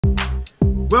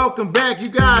Welcome back,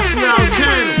 you guys, to our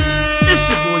channel. It's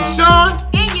your boy Shawn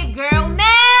and your girl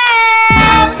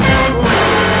Mel.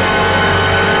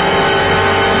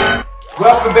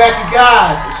 Welcome back, you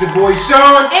guys. It's your boy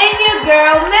Shawn and your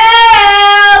girl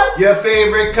Mel. Your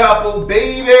favorite couple,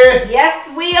 baby. Yes,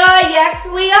 we are. Yes,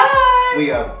 we are.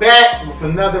 We are back with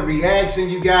another reaction,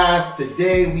 you guys.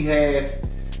 Today we have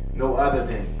no other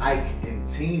than Ike and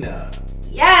Tina.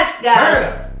 Yes, guys.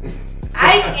 Turner.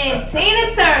 Ike and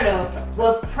Tina Turner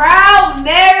with Proud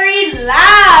Mary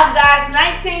Live, guys,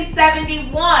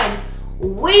 1971.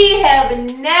 We have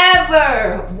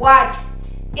never watched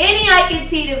any Ike and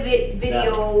Tina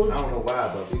videos. I don't know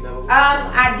why, but we never watched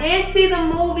I did see the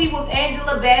movie with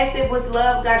Angela Bassett, What's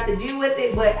Love Got to Do with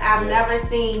It, but I've never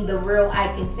seen the real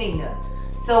Ike and Tina.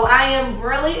 So I am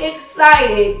really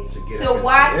excited to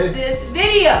watch this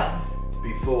video.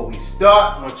 Before we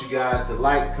start, I want you guys to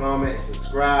like, comment, and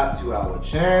subscribe to our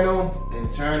channel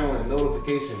and turn on the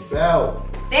notification bell.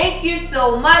 Thank you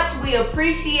so much. We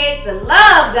appreciate the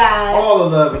love, guys. All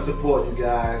the love and support, you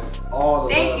guys. All the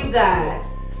love. Thank you, guys.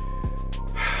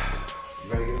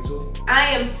 You ready to get into it? I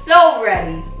am so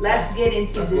ready. Let's get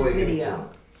into this video.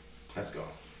 Let's go.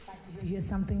 To hear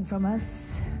something from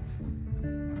us,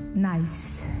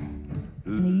 nice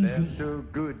and easy.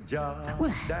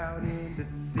 Well,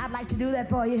 I'd like to do that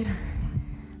for you,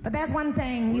 but there's one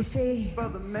thing, you see,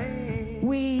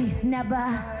 we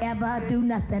never ever do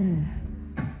nothing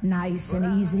nice and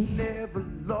easy.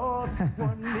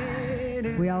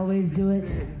 We always do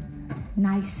it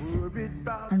nice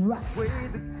and rough.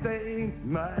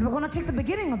 And we're gonna take the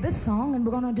beginning of this song and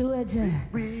we're gonna do it,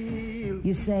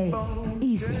 you say,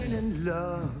 easy.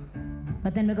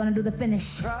 But then we're gonna do the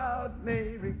finish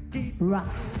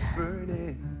rough.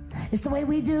 It's the way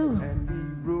we do.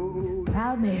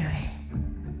 Proud Mary,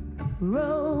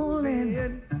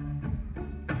 rolling,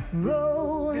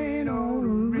 rolling on the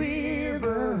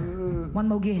river. One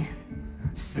more again.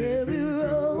 Say we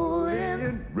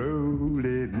rolling,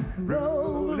 rolling,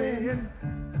 rolling,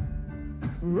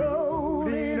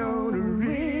 rolling on the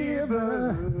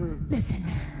river. Listen.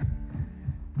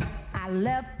 I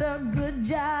left a good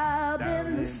job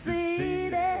in the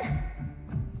city,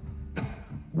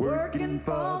 working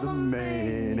for the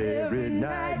man every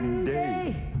night and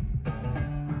day.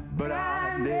 But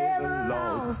I never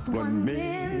lost 1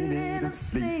 minute of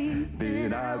sleep,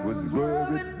 and I was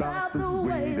worried about the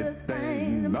way that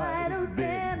things might have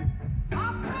been.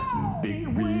 Big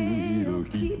wheel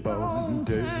keep on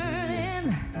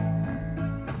turning,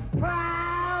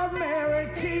 Proud Mary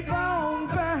keep on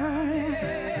burning.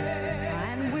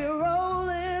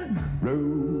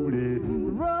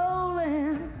 Rolling,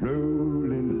 rolling,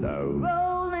 rolling low,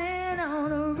 rolling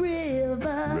on a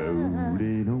river,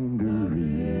 rolling on the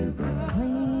river.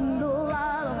 Cleaned a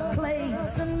lot of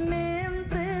plates in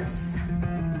Memphis,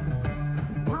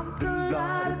 pumped a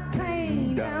lot of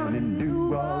cane down in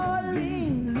New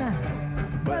Orleans,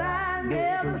 but I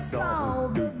never saw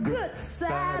the good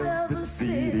side of the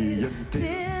city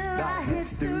until I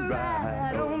hitched the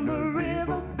ride on the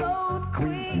riverboat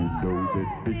Queen. You know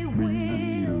that big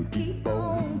wheel keep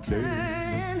on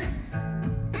turning,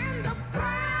 and the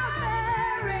Proud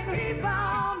Mary keep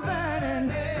on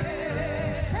burning.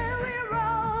 So we're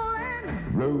rolling,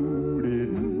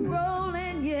 rolling,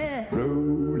 rolling, yeah,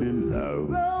 rolling low,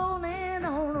 rolling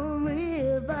on the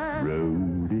river,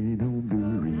 rolling on the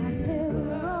river. I said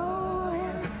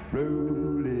rolling,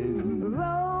 rolling,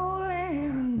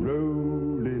 rolling,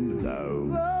 rolling low,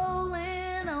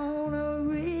 rolling on the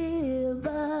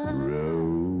river,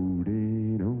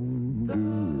 rolling on the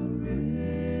river.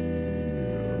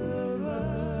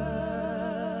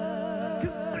 2,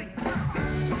 3.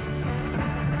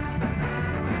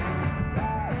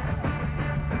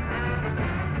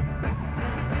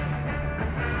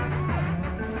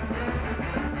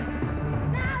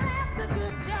 Now I left a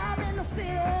good job in the city,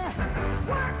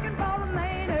 working for the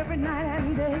man every night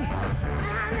and day. And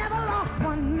I never lost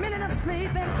 1 minute of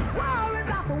sleep and worried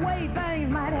about the way things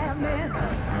might have been.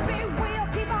 Big wheel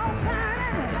keep on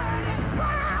turning,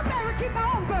 Proud Mary keep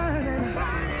on burning,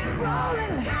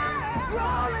 rolling,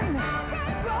 rolling,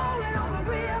 rolling on the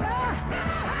river.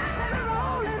 I said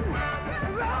rolling,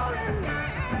 rolling,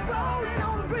 rolling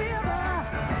on the river.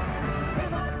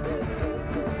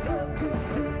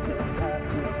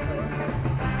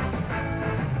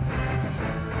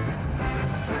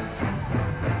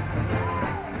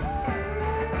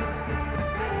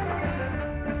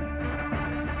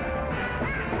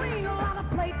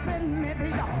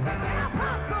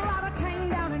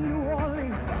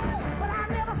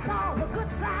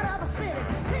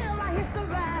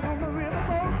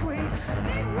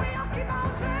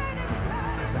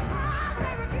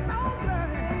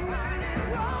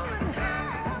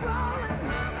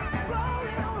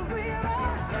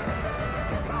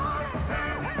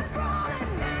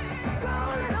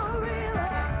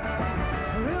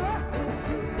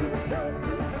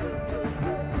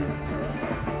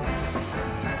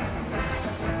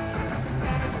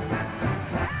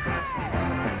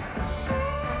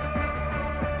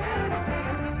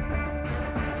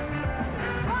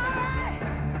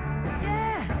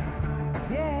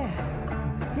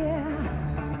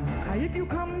 Yeah. If you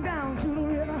come down to the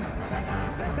river,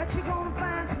 bet you're gonna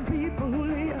find some people who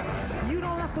live. You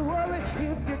don't have to worry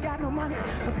if you got no money.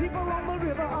 The people on the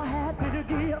river are happy to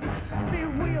give. The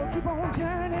wheel keep on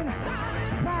turning,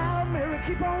 proud Mary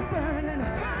keep on burning,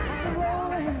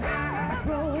 rolling,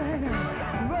 rolling,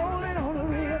 rolling on the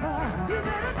river. You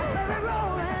better do it,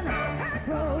 rolling,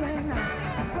 rolling,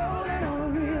 rolling on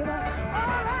the river.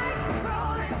 All right,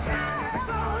 rolling,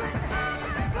 rolling,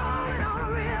 rolling on the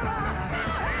river.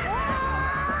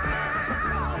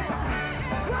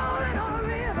 Rolling on the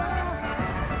river.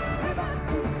 River,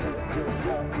 do, do, do,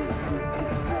 do, do, do,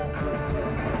 do, do, do, do.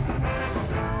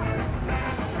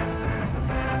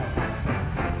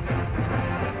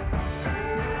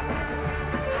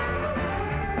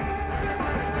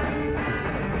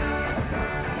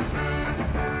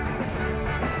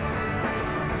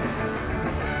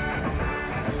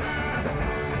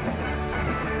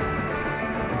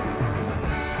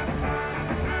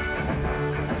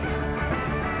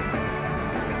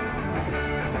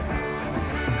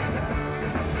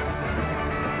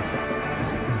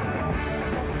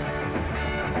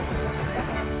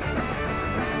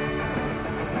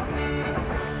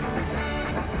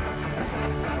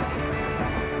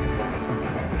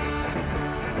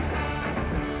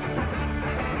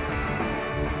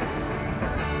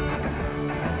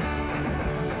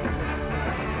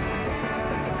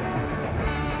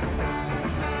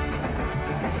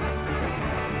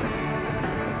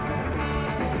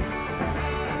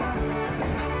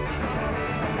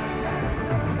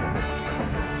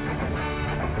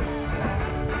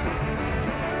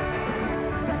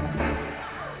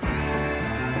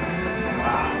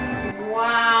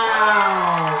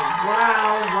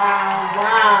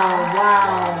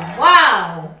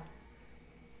 Wow.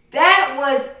 That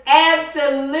was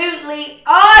absolutely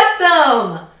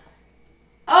awesome.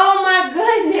 Oh my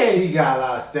goodness. She got a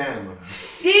lot of stamina.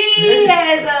 She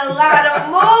has a lot of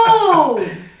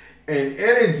moves. And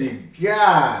energy,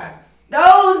 God.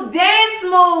 Those dance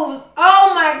moves.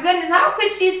 Oh my goodness. How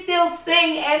could she still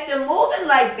sing after moving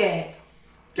like that?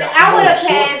 I would have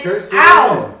passed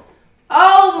out.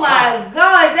 Oh my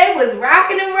God. They was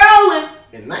rocking and rolling.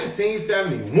 In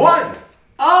 1971.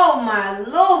 Oh my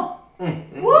Lord.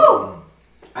 Woo.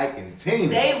 Ike and Tina.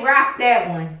 They rocked that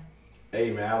one.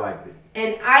 Hey man, I liked it.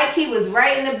 And Ike, he was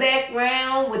right in the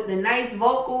background with the nice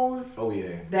vocals. Oh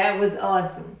yeah. That was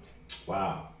awesome.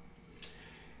 Wow.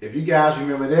 If you guys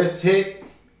remember this hit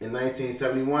in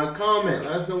 1971, comment.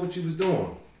 Let us know what you was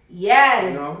doing. Yes.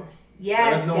 You know?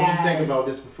 Yes, let us know what you think about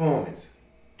this performance.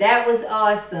 That was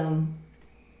awesome.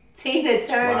 Tina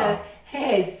Turner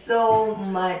has so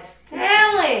much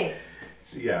talent.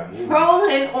 She got moves.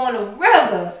 Rolling on a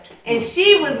river. And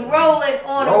she was rolling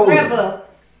on a river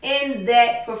in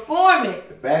that performance.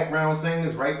 The background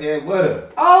singers right there with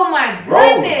her. Oh my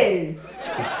goodness.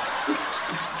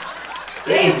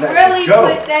 They really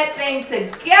put that thing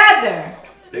together.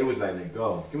 They was letting it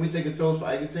go. Can we take a toast for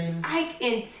Ike and Tina? Ike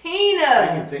and Tina.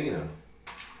 Ike and Tina.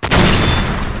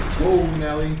 Whoa,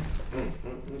 Nelly.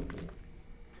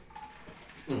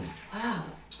 Wow.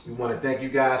 We want to thank you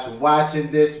guys for watching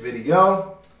this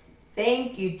video.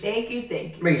 Thank you, thank you,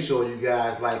 thank you. Make sure you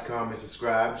guys like, comment,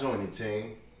 subscribe, join the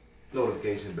team.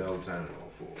 Notification bell, turn it on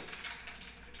for us.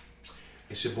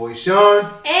 It's your boy Shawn.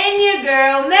 And your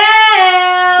girl, Meg.